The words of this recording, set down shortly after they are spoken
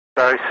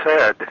I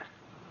said,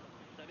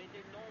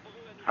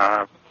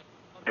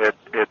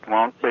 it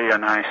won't be a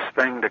nice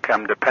thing to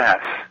come to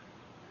pass.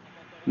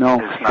 No,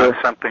 it's not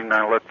something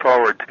I look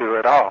forward to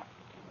at all.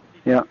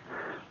 Yeah.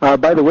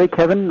 By the way,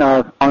 Kevin,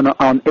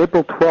 on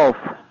April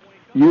 12th,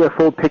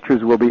 UFO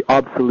pictures will be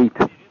obsolete.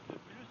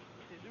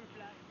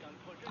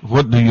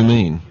 What do you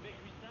mean?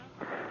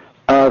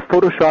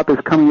 Photoshop is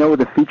coming out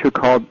with a feature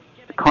called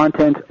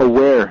Content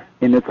Aware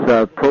in its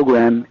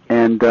program,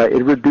 and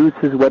it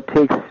reduces what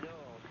takes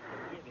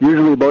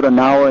usually about an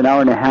hour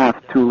and a half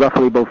to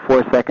roughly about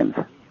 4 seconds.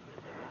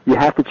 You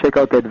have to check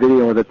out that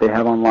video that they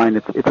have online.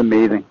 It's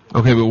amazing.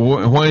 Okay, but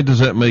why does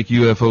that make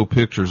UFO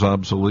pictures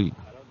obsolete?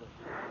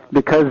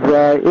 Because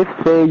if,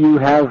 say, you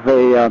have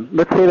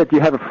let's say that you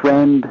have a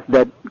friend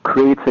that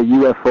creates a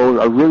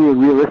UFO, a really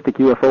realistic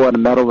UFO out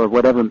of metal or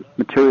whatever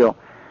material,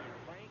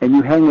 and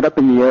you hang it up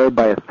in the air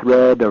by a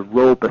thread, a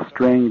rope, a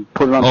string,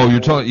 put it on. Oh, you're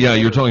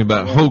talking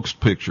about hoax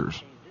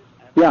pictures.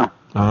 Yeah.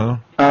 Uh-huh.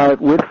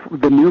 With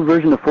the new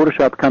version of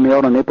Photoshop coming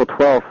out on April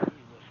 12th,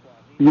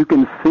 you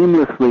can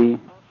seamlessly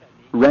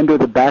render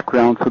the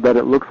background so that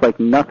it looks like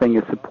nothing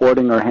is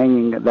supporting or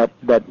hanging that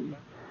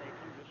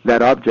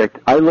object.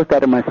 I looked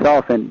at it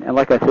myself, and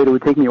like I said, it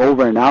would take me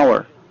over an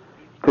hour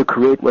to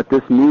create what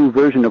this new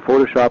version of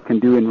Photoshop can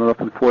do in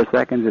roughly 4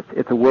 seconds.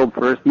 It's a world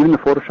first. Even the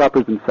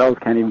Photoshoppers themselves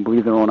can't even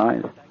believe their own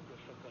eyes.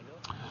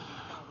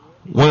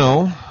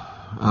 Well,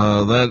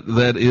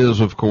 that is,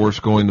 of course,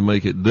 going to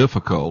make it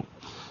difficult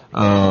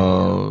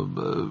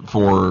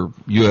for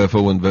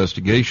UFO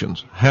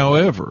investigations.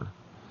 However,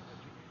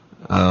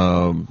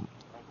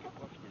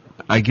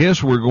 I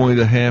guess we're going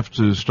to have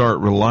to start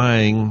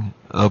relying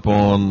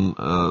upon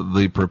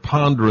the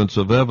preponderance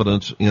of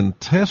evidence in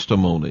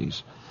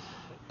testimonies.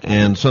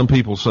 And some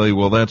people say,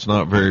 well, that's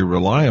not very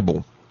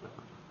reliable.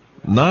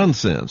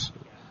 Nonsense.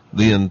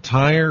 The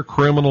entire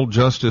criminal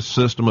justice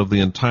system of the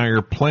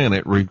entire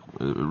planet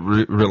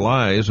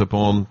relies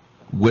upon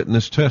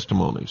witness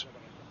testimonies.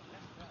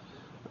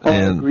 I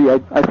agree.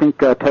 I think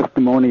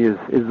testimony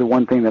is the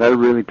one thing that I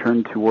really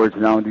turn towards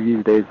now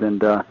these days.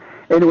 And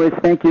anyways,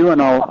 thank you,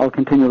 and I'll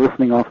continue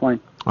listening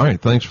offline. All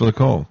right, thanks for the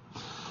call.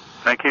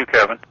 Thank you,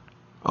 Kevin.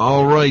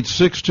 All right,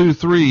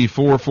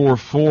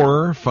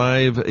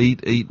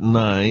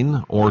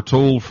 623-444-5889 or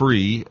toll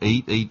free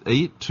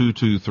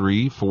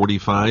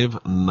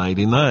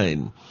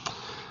 888-223-4599.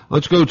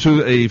 Let's go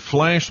to a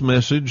flash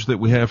message that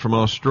we have from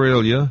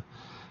Australia.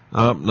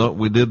 No,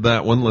 we did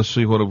that one. Let's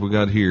see what have we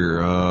got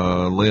here.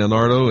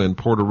 Leonardo in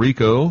Puerto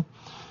Rico.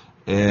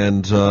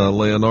 And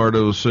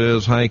Leonardo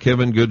says, "Hi,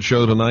 Kevin. Good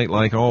show tonight,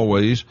 like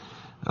always.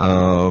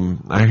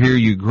 I hear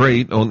you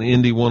great on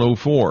Indy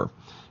 104.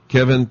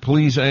 Kevin,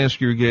 please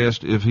ask your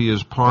guest if he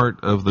is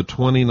part of the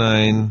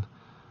 29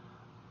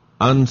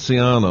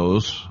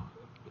 ancianos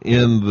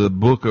in the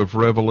book of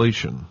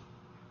Revelation."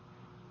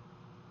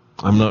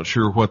 I'm not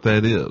sure what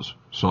that is,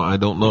 so I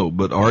don't know.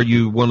 But are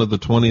you one of the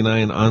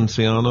 29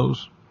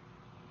 ancianos?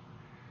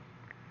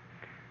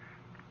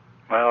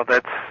 Well,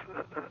 that's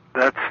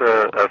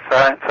a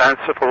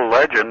fanciful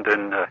legend,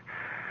 and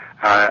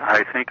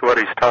I think what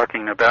he's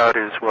talking about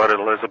is what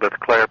Elizabeth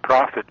Clare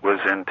Prophet was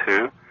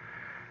into.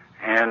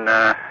 And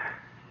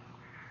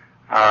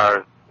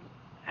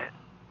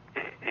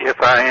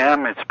if I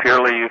am, it's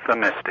purely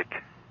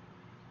euphemistic.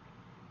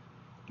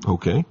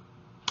 Okay.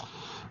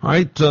 All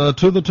right,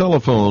 to the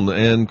telephone.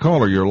 And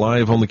caller, you're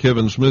live on the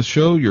Kevin Smith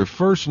Show. Your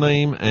first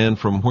name and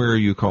from where are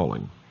you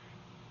calling?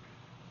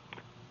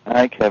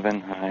 Hi,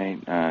 Kevin. Hi,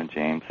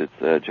 James.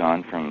 It's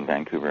John from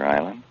Vancouver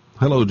Island.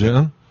 Hello,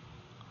 John.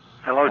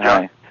 Hello,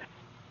 John.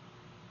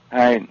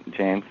 Hi,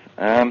 James.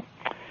 I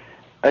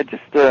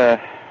just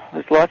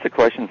there's lots of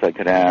questions I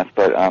could ask,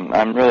 but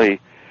I'm really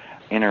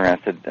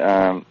interested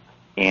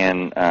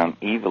in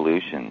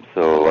evolution.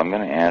 So I'm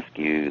going to ask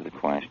you the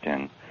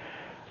question: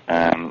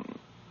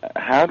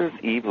 how does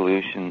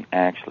evolution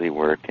actually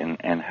work,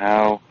 and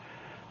how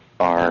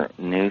are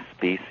new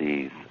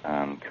species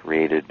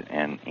created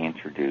and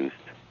introduced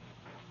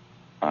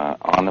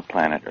on the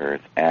planet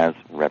Earth as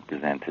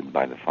represented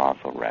by the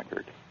fossil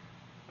record?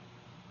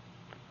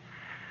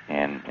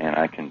 And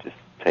I can just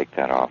take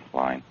that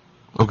offline.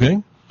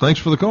 Okay. Thanks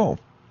for the call.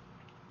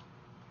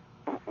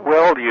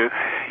 Well, you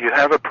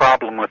have a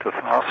problem with the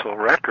fossil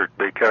record,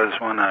 because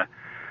when a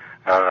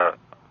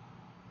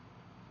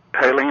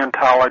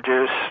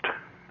paleontologist,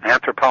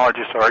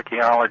 anthropologist,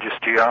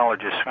 archaeologist,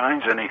 geologist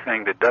finds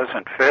anything that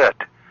doesn't fit,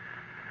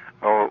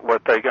 or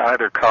what they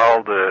either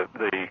call the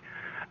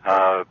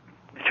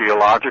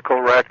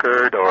geological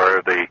record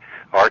or the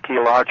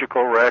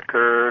archaeological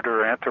record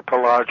or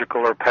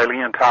anthropological or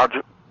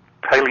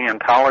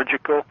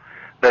paleontological,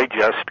 they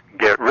just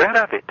get rid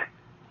of it.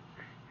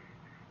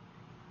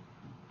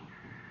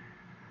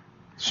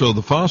 So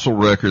the fossil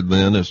record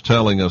then is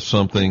telling us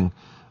something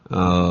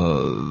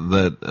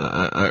that,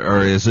 or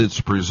as it's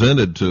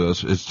presented to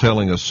us, it's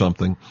telling us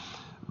something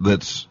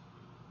that's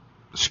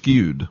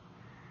skewed.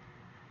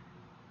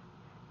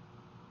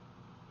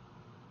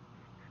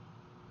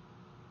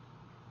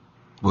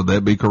 Would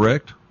that be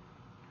correct?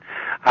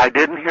 I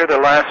didn't hear the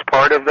last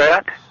part of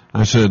that.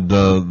 I said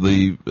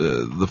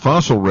the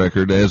fossil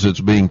record, as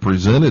it's being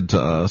presented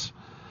to us,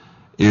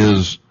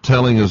 is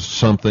telling us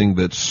something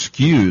that's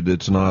skewed.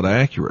 It's not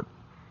accurate.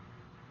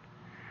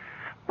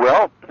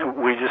 Well,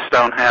 we just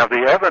don't have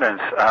the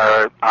evidence.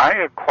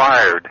 I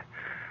acquired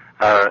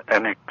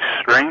an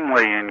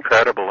extremely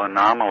incredible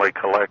anomaly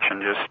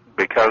collection just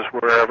because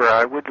wherever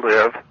I would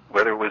live,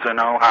 whether it was in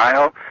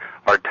Ohio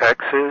or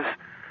Texas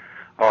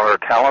or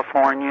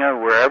California,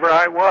 wherever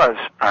I was,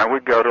 I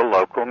would go to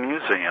local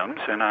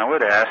museums and I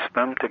would ask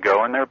them to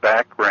go in their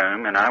back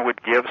room and I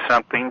would give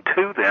something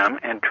to them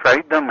and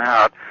trade them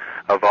out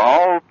of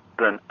all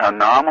the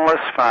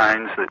anomalous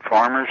finds that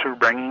farmers were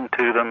bringing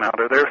to them out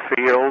of their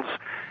fields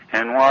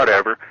and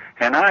whatever.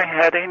 And I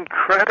had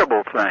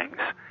incredible things.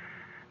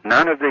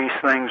 None of these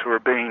things were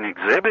being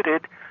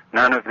exhibited.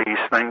 None of these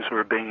things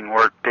were being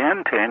worked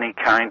into any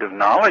kind of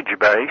knowledge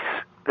base.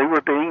 They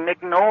were being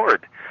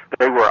ignored.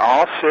 They were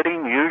all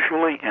sitting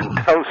usually in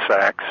tow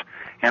sacks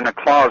in a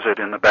closet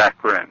in the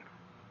back room.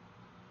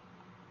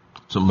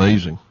 It's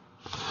amazing.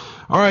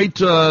 All right,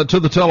 to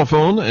the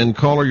telephone, and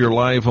caller, you're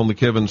live on the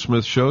Kevin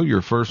Smith Show.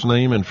 Your first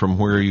name and from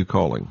where are you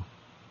calling?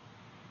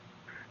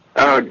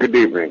 Good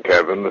evening,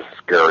 Kevin. This is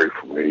Gary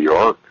from New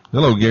York.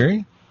 Hello,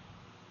 Gary.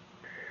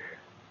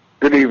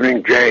 Good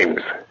evening,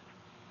 James.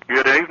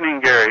 Good evening,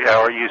 Gary.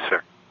 How are you,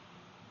 sir?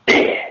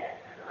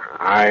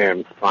 I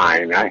am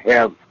fine. I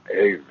have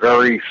a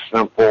very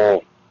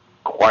simple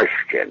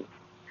question.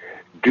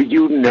 Do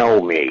you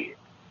know me?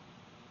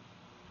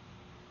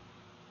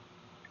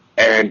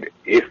 And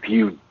if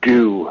you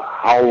do,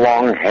 how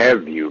long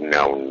have you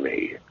known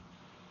me?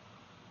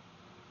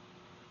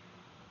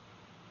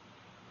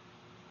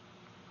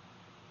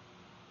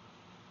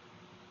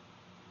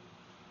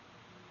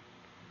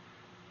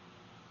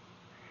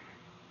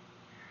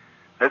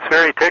 That's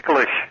very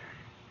ticklish.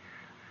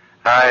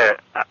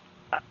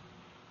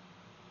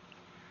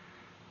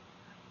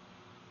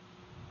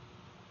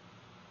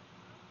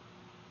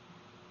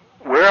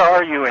 Where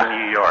are you in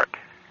New York?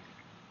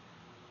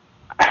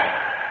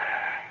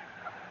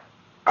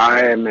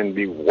 I am in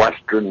the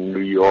western New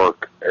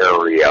York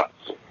area.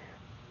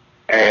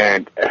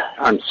 And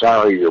I'm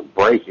sorry you're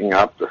breaking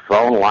up. The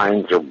phone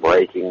lines are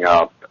breaking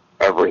up.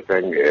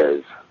 Everything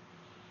is.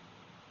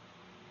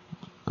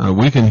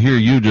 We can hear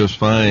you just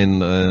fine.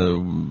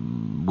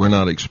 We're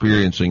not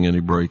experiencing any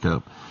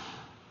breakup.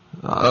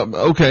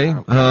 Okay,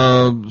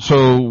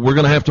 so we're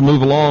going to have to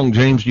move along.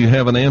 James, do you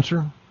have an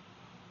answer?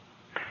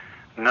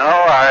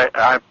 No,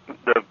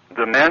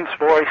 the man's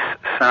voice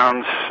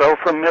sounds so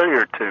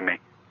familiar to me.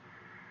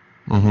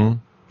 Mm-hmm.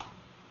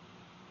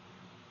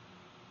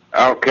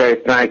 Okay,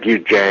 thank you,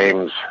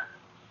 James.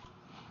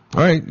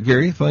 All right,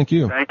 Gary, thank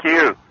you. Thank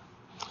you.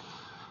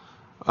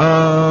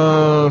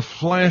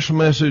 Flash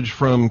message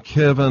from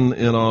Kevin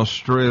in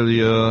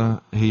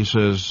Australia. He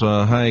says,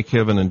 hi,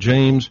 Kevin and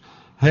James.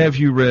 Have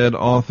you read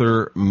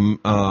author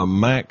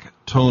Mac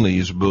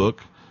Toney's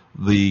book,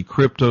 The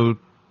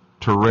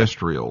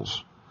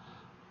Crypto-Terrestrials?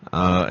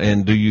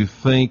 And do you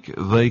think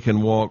they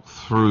can walk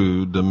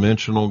through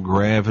dimensional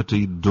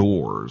gravity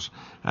doors?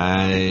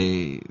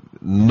 I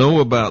know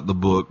about the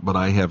book, but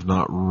I have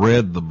not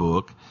read the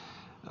book.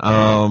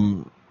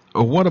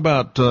 What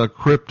about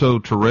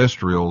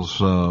crypto-terrestrials,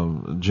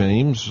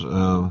 James?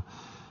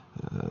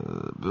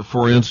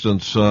 For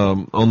instance,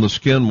 on the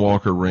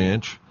Skinwalker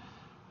Ranch,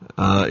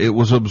 it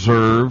was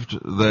observed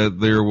that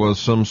there was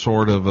some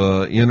sort of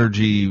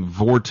energy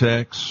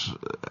vortex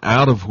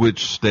out of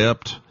which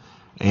stepped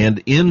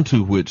and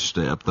into which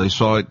step. They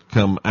saw it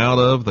come out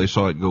of, they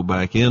saw it go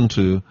back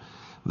into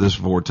this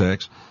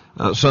vortex,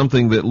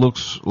 something that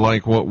looks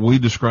like what we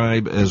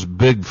describe as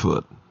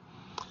Bigfoot.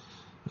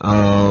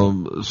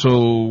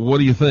 So what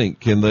do you think?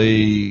 Can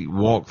they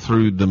walk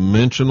through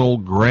dimensional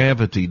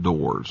gravity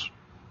doors?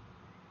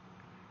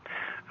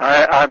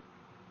 I've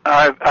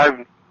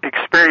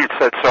experienced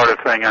that sort of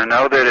thing. I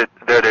know that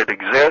it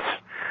exists,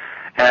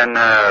 and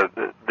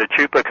the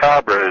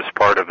chupacabra is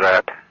part of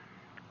that.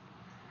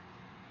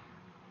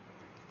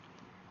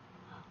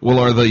 Well,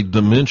 are they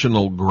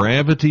dimensional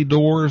gravity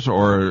doors,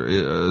 or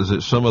is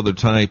it some other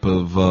type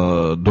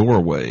of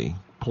doorway,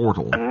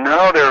 portal?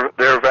 No,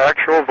 they're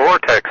actual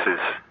vortexes.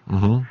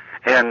 Mm-hmm.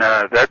 And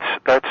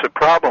that's a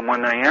problem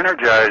when they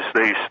energize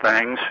these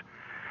things.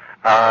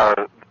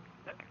 Time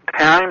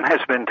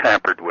has been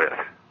tampered with.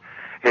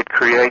 It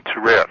creates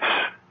rifts,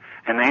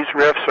 and these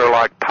rifts are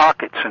like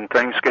pockets, and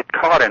things get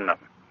caught in them.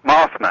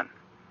 Mothman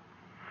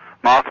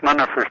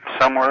are for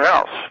somewhere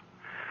else,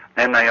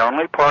 and they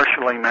only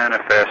partially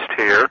manifest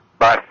here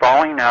by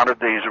falling out of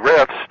these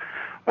rifts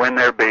when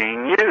they're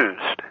being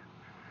used.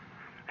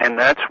 And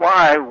that's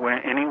why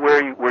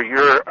anywhere where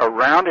you're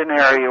around an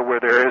area where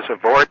there is a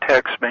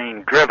vortex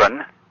being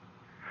driven,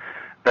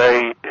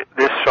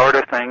 this sort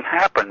of thing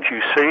happens.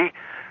 You see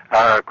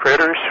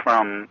critters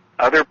from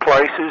other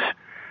places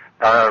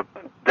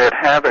that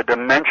have a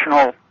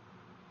dimensional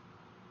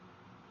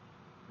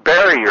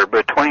barrier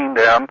between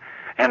them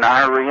and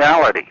our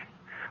reality,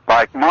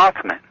 like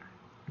Mothman.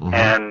 Mm-hmm.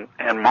 And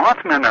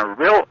Mothman are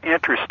real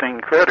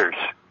interesting critters.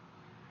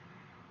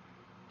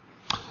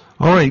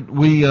 All right,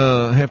 we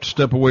have to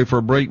step away for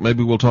a break.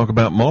 Maybe we'll talk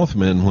about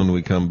Mothmen when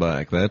we come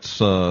back. That's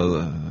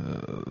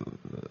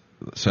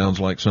sounds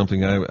like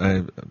something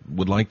I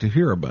would like to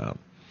hear about.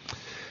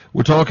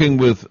 We're talking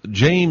with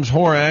James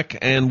Horak,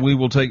 and we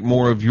will take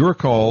more of your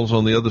calls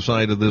on the other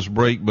side of this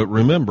break. But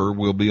remember,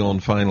 we'll be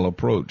on Final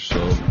Approach,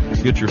 so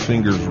get your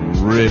fingers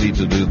ready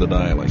to do the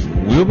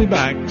dialing. We'll be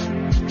back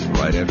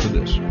right after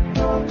this.